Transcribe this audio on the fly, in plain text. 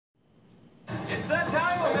It's that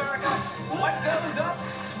time, America. What goes up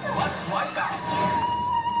must wipe out.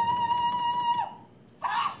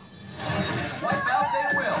 And wipe out they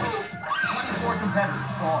will. 24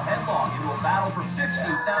 competitors fall headlong into a battle for $50,000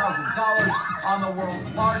 on the world's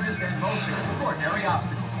largest and most extraordinary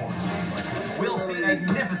obstacle course. We'll see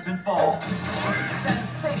magnificent falls,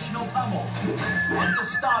 sensational tumbles, and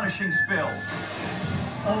astonishing spills.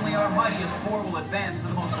 Only our mightiest four will advance to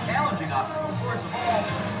the most challenging obstacle course of all,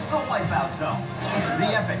 the Wipeout Zone.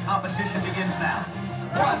 The epic competition begins now.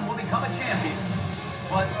 One will become a champion,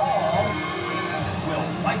 but all will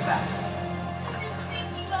wipe out.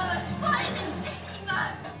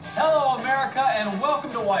 Hello, America, and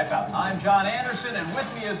welcome to Wipeout. I'm John Anderson, and with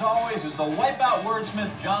me, as always, is the Wipeout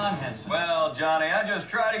wordsmith, John Henson. Well, Johnny, I just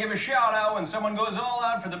try to give a shout-out when someone goes all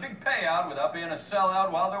out for the big payout without being a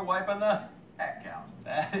sellout while they're wiping the heck out.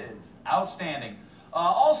 That is outstanding.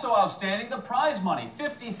 Also outstanding, the prize money,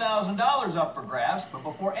 $50,000 up for grabs. But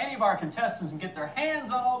before any of our contestants can get their hands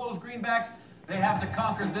on all those greenbacks, they have to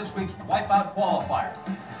conquer this week's Wipeout qualifier.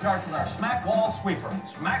 It starts with our smack wall sweeper.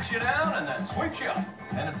 Smacks you down and then sweeps you up.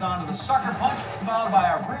 Then it's on to the sucker punch, followed by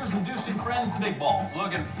our bruise-inducing friends, the big ball.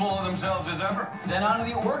 Looking full of themselves as ever. Then on to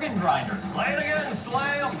the organ grinder. Play it again,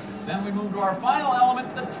 slam. Then we move to our final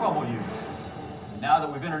element, the trouble use. And now that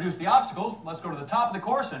we've introduced the obstacles, let's go to the top of the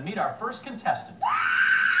course and meet our first contestant. Now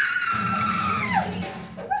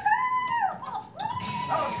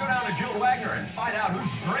let's go down to Jill Wagner and find out who's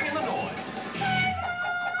bringing the noise.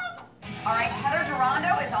 All right, Heather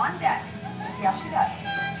Durando is on deck. Let's see how she does.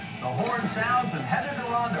 The horn sounds and Heather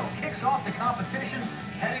Durando kicks off the competition,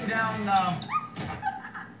 heading down,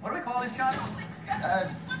 what do we call these, John?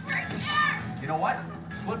 You know what?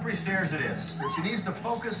 Slippery stairs it is. But she needs to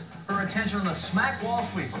focus her attention on the smack wall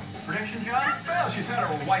sweeper. Prediction, John? Well, she's had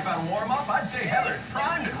her Wipeout warm-up. I'd say Heather's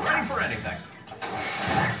primed and ready for anything.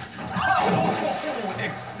 Oh,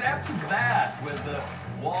 except that with the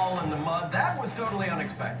wall and the mud. That was totally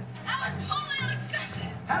unexpected. That was totally unexpected.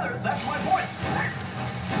 Heather, that's my point.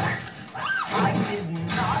 I did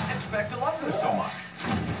not expect to love this so much.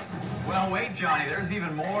 Well, wait, Johnny, there's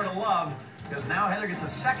even more to love, because now Heather gets a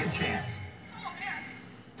second chance. Oh, man.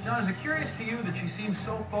 John, is it curious to you that she seems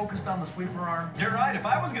so focused on the sweeper arm? You're right. If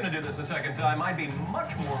I was going to do this a second time, I'd be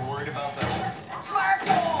much more worried about the smack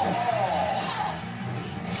wall. Oh.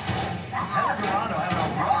 Heather Durando having a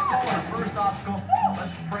rough go on her first obstacle.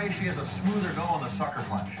 Let's pray she has a smoother go on the sucker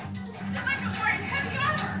punch. I can wear heavy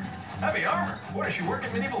armor. Heavy armor? What, does she work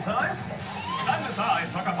in medieval times? Stand aside,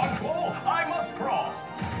 sucker punch wall. I must cross.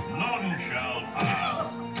 None shall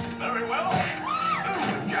pass. Very well.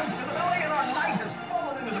 Ooh, jumps to the belly and our knight has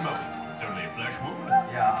fallen into the moat. It's only a flesh wound.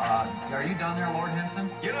 Yeah, are you done there, Lord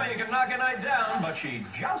Henson? You know, you can knock a knight down, but she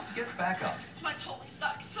just gets back up. This one totally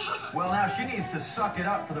sucks. Well, now she needs to suck it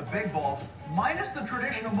up for the big balls, minus the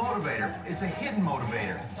traditional motivator. It's a hidden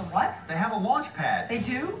motivator. So what? They have a launch pad. They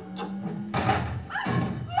do?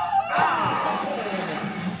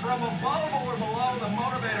 From above or below, the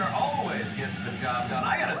motivator always gets the job done.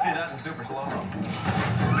 I gotta see that in super slow-mo.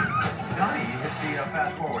 Johnny, you hit the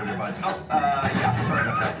fast forward there, bud. Oh, yeah, sorry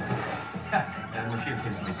about that. And the machine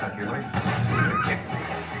seems to be stuck here. Let me just give it a kick.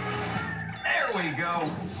 There we go.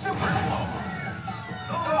 Super slow.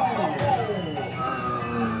 Oh!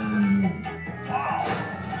 Wow.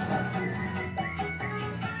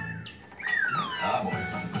 Ah, boy.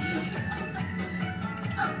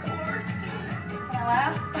 Of course. Can I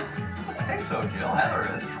laugh? I think so, Jill. Heather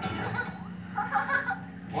is.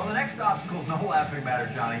 Well, the next obstacle is no laughing matter,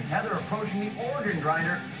 Johnny. Heather approaching the organ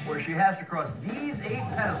grinder, where she has to cross these 8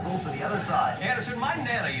 pedestals to the other side. Anderson, my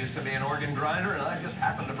Nana used to be an organ grinder, and I just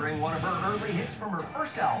happened to bring one of her early hits from her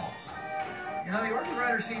first album. You know, the organ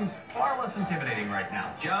grinder seems far less intimidating right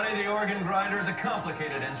now. Johnny, the organ grinder is a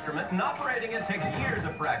complicated instrument, and operating it takes years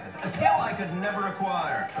of practice, a skill I could never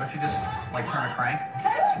acquire. Don't you just, like, turn a crank?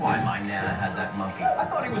 That's why my Nana had that monkey. I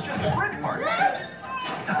thought he was just a bridge partner.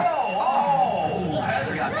 Oh!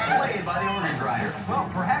 Heather got played by the organ grinder. Well,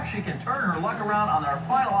 perhaps she can turn her luck around on our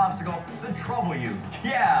final obstacle, the trouble use.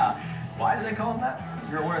 Yeah. Why do they call them that?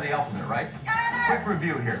 You're aware of the alphabet, right? Quick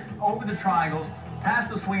review here. Over the triangles, past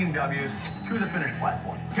the swinging W's, to the finish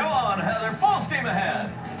platform. Come on, Heather, full steam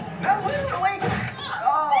ahead. Now, literally.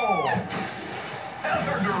 Oh!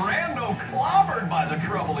 Heather Durando clobbered by the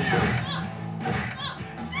trouble use.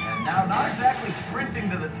 And now, not exactly sprinting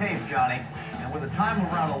to the tape, Johnny. And with a time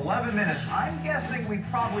of around 11 minutes, I'm guessing we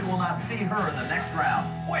probably will not see her in the next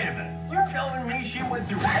round. Wait a minute. You're telling me she went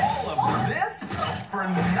through all of this for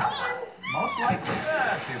nothing? Most likely.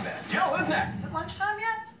 Too bad. Jill, who's next? Is it lunchtime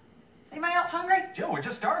yet? Is anybody else hungry? Jill, we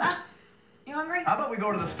just started. You hungry? How about we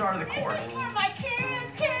go to the start of the This course? is for my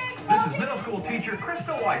kids. This is middle school school teacher,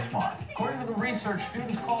 Krista Weissmont. According to the research,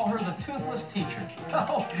 students call her the toothless teacher.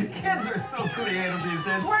 Oh, kids are so creative these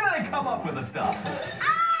days. Where do they come up with this stuff?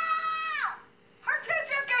 Ah! Her tooth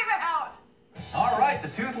just came out! All right, the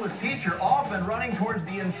toothless teacher off and running towards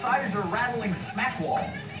the incisor-rattling smack wall.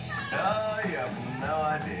 Oh, you have no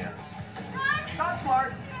idea. Not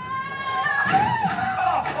smart.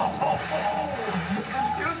 Oh,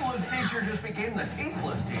 the toothless teacher just became the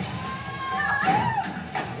teethless teacher.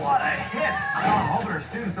 What a hit! I'm hoping her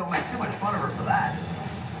students don't make too much fun of her for that.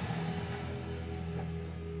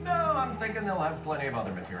 No, I'm thinking they'll have plenty of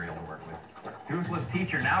other material to work with. Toothless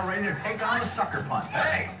teacher now ready to take on the sucker punch.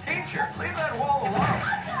 Hey, teacher, leave that wall alone.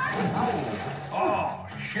 Oh,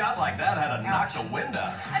 shot like that had to knock the wind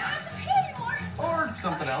out. I don't have to pee anymore. Or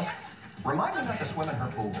something else. Remind her not to swim in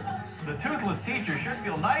her pool. The toothless teacher should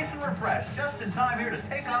feel nice and refreshed just in time here to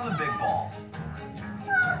take on the big balls.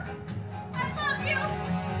 I love you.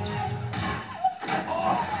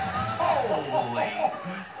 Holy!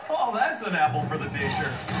 Oh, that's an apple for the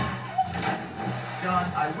teacher.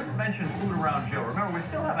 John, I wouldn't mention food around Joe. Remember, we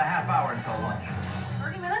still have a half hour until lunch.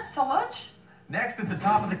 30 minutes till lunch? Next at the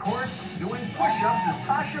top of the course, doing push-ups is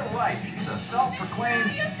Tasha Wright. She's a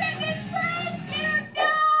self-proclaimed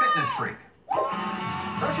fitness freak.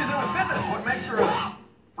 So she's into fitness. What makes her a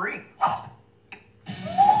freak? I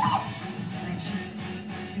think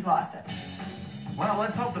she lost it. Well,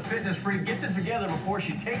 let's hope the fitness freak gets it together before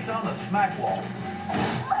she takes on the smack wall.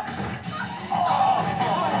 Oh,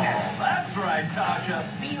 yes, that's right, Tasha.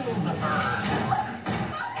 Feel the burn.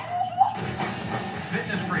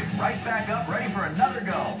 Fitness freak right back up, ready for another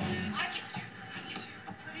go. I get you.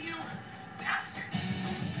 You bastard.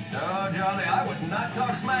 No, Johnny, I would not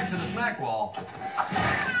talk smack to the smack wall.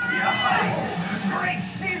 Yikes! Great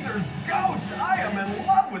Caesar's ghost! I am in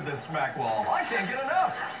love with this smack wall. I can't get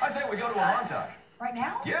enough. I say we go to a montage. Right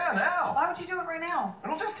now? Yeah, now. Why would you do it right now?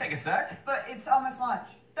 It'll just take a sec. But it's almost lunch.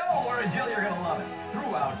 Don't worry, Jill, you're gonna love it.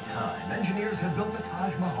 Throughout time, engineers have built the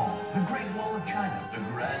Taj Mahal, the Great Wall of China, the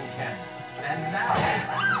Grand Canyon, and now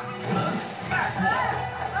the smack wall.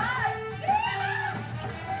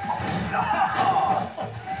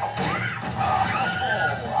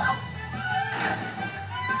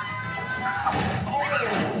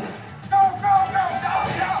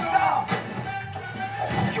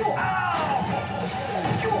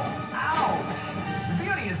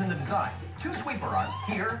 Two sweeper arms,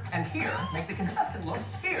 here and here, make the contestant look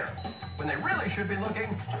here, when they really should be looking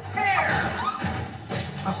here.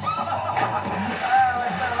 That's not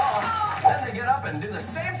all. Then they get up and do the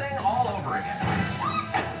same thing all over again.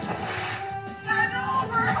 Not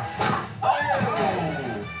over.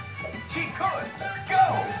 Oh! She could. Go!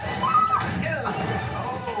 Get in the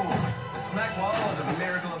Oh! The smack wall is a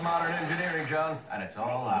miracle of modern engineering, John, and it's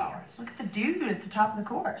all ours. Look at the dude at the top of the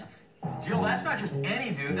course. Jill, that's not just any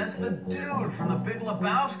dude, that's the dude from the Big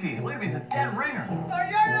Lebowski. Look at him, he's a dead ringer.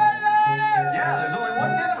 Yeah, there's only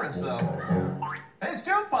one difference, though. His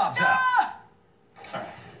tooth pops out.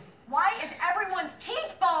 Why is everyone's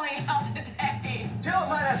teeth falling out today? Jill, it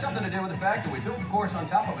might have something to do with the fact that we built the course on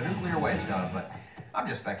top of a nuclear waste dump, but I'm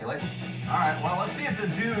just speculating. All right, well, let's see if the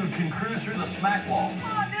dude can cruise through the smack wall.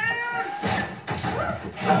 Come on, dude.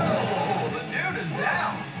 Oh, the dude is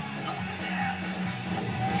down.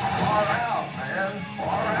 Far out, man.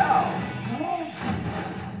 Far out.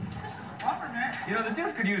 You know, the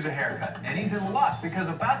dude could use a haircut, and he's in luck because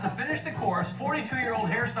about to finish the course, 42-year-old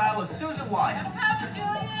hairstylist Susan Lyons.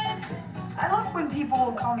 I love when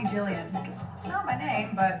people call me Jillian, because it's not my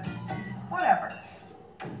name, but whatever.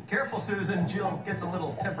 Careful, Susan. Jill gets a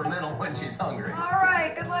little temperamental when she's hungry. All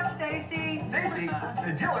right, good luck, Stacy. Stacy,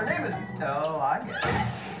 Jill, her name is... Oh, I get it.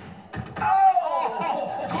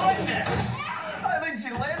 Oh, goodness! I think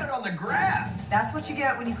she landed on the grass. That's what you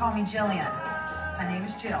get when you call me Jillian. My name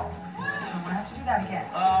is Jill. I'm gonna have to do that again.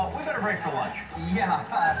 We better break for lunch.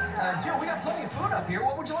 Yeah, Jill, we got plenty of food up here.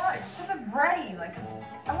 What would you like? Something bready,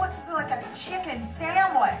 I want something like a chicken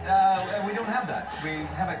sandwich. We don't have that. We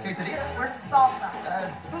have a quesadilla. Where's the salsa?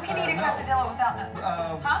 Who can eat a no. quesadilla without none?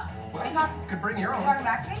 Huh? Well, Are you talking? could bring your own. You talking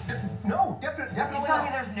back to me? No, definitely You telling me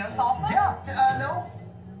not. there's no salsa? Yeah, no.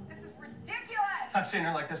 This is ridiculous. I've seen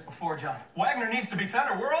her like this before, John. Wagner needs to be fed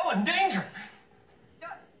or we're all in danger.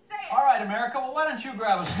 Don't say it. All right, America, well, why don't you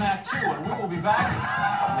grab a snack, too, and we will be back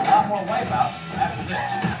with a lot more wipeouts after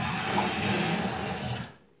this.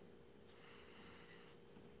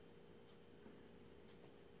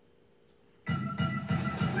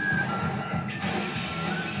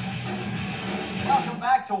 Welcome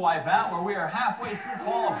back to Wipeout, where we are halfway through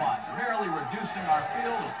qualifying, barely reducing our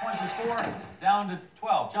field of 24 down to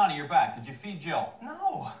 12. Johnny, you're back. Did you feed Jill?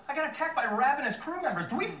 No, I got attacked by ravenous crew members.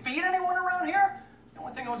 Do we feed anyone around here?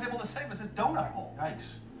 Only thing I was able to save was his donut hole.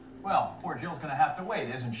 Yikes. Well, poor Jill's gonna have to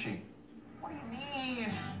wait, isn't she? What do you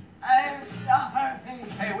mean? I'm sorry.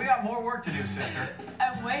 Hey, we got more work to do, sister.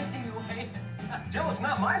 I'm wasting away. Jill, it's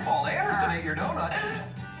not my fault. Anderson ate your donut.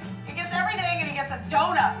 He gets everything and he gets a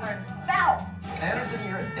donut for himself. Anderson,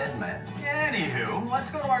 you're a dead man. Anywho, let's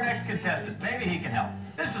go to our next contestant. Maybe he can help.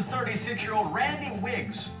 This is 36-year-old Randy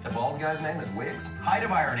Wiggs. The bald guy's name is Wiggs? Height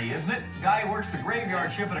of irony, isn't it? Guy who works the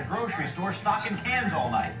graveyard shift at a grocery store stocking cans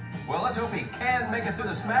all night. Well, let's hope he can make it through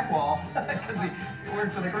the smack wall, because he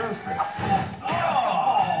works in a grocery.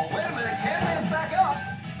 Oh! Wait a minute, Can Man's back up.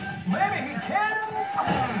 Maybe he can.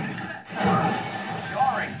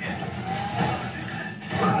 Jarring hit.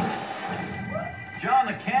 John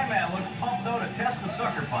the Can Man looks pumped though to test the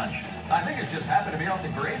sucker punch. I think it's just happened to be off the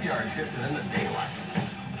graveyard shift and in the daylight.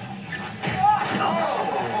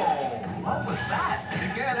 Oh! What was that? You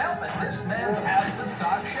can't help it. This man has to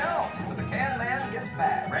stock shelves, but the Can Man gets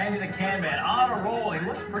back. Randy the Can Man on a roll. He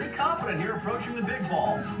looks pretty confident here approaching the big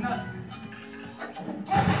balls. The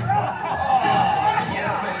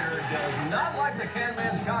innovator does not like the Can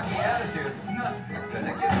Man's cocky attitude. And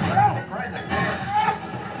it gets right in the can.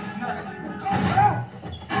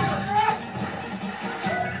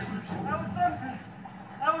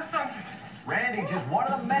 That was something. Randy just one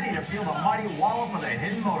of the many to feel the mighty wallop of the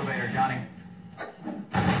hidden motivator, Johnny.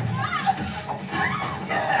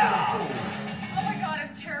 Yeah! Oh my god,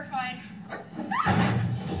 I'm terrified.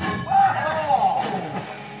 Oh!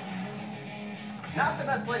 Not the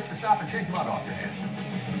best place to stop and shake mud off your hands.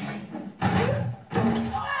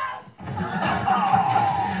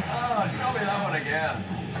 Oh, show me that one again.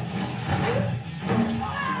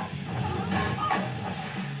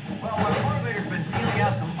 Well, while the motivator's been dealing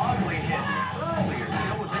out some ugly hits earlier,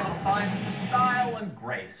 Jill was able to find some style and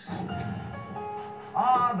grace.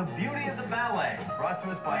 Ah, the beauty of the ballet, brought to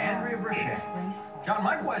us by Andrea Brochet. John,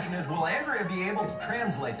 my question is, will Andrea be able to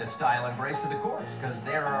translate this style and grace to the chorus? Because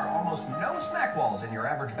there are almost no smack walls in your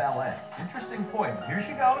average ballet. Interesting point. Here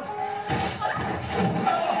she goes.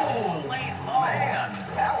 Oh, man,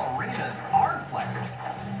 ballerinas are flexible.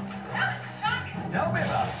 Tell me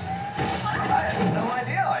about it. I had no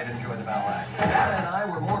idea I'd enjoy the ballet. Nana and I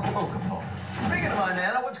were more poker folk. Speaking of my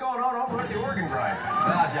Nana, what's going on over at the organ grinder?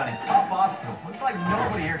 Wow, Johnny, tough obstacle. Looks like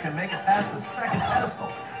nobody here can make it past the second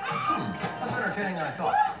pedestal. Less entertaining than I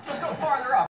thought. Let's go farther up.